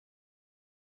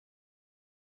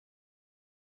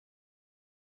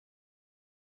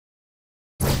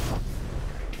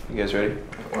You guys ready?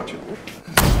 Watch it.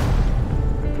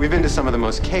 We've been to some of the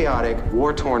most chaotic,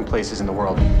 war-torn places in the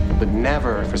world, but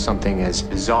never for something as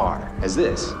bizarre as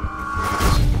this.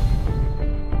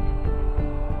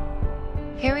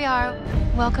 Here we are.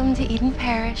 Welcome to Eden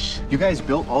Parish. You guys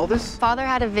built all this? Father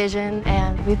had a vision,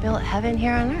 and we built heaven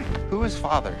here on earth. Who is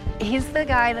Father? He's the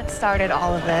guy that started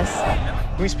all of this.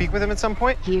 Can we speak with him at some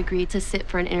point? He agreed to sit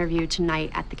for an interview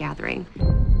tonight at the gathering.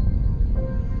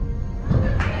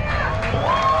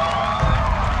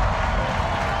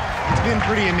 It's been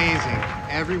pretty amazing.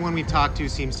 Everyone we've talked to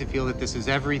seems to feel that this is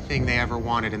everything they ever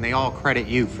wanted, and they all credit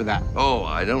you for that. Oh,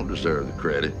 I don't deserve the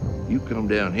credit. You come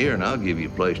down here and I'll give you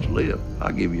a place to live.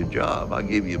 I'll give you a job. I'll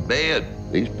give you a bed.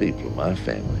 These people are my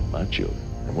family, my children.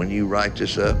 And when you write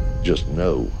this up, just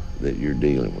know that you're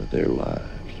dealing with their lives.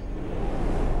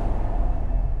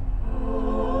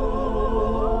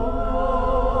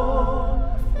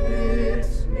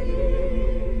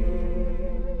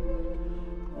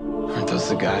 Aren't those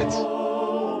the guides?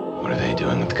 What are they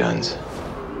doing with guns?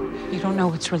 You don't know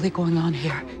what's really going on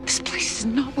here. This place is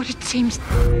not what it seems.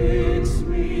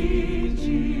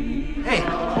 Hey,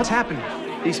 what's happening?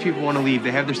 These people want to leave. They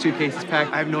have their suitcases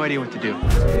packed. I have no idea what to do.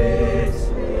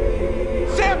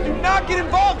 Sam, do not get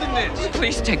involved in this!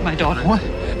 Please take my daughter. What?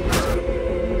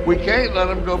 We can't let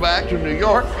them go back to New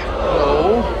York.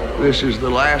 No, this is the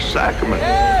last sacrament.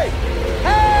 Hey!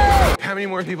 Hey! How many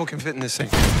more people can fit in this thing?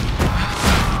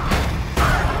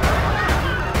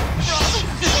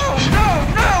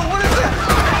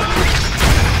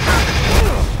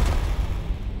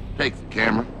 Take the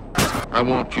camera. I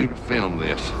want you to film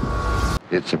this.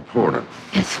 It's important.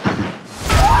 Yes, Father.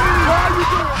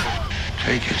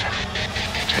 Take it.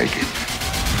 Take it.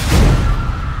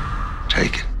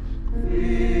 Take it.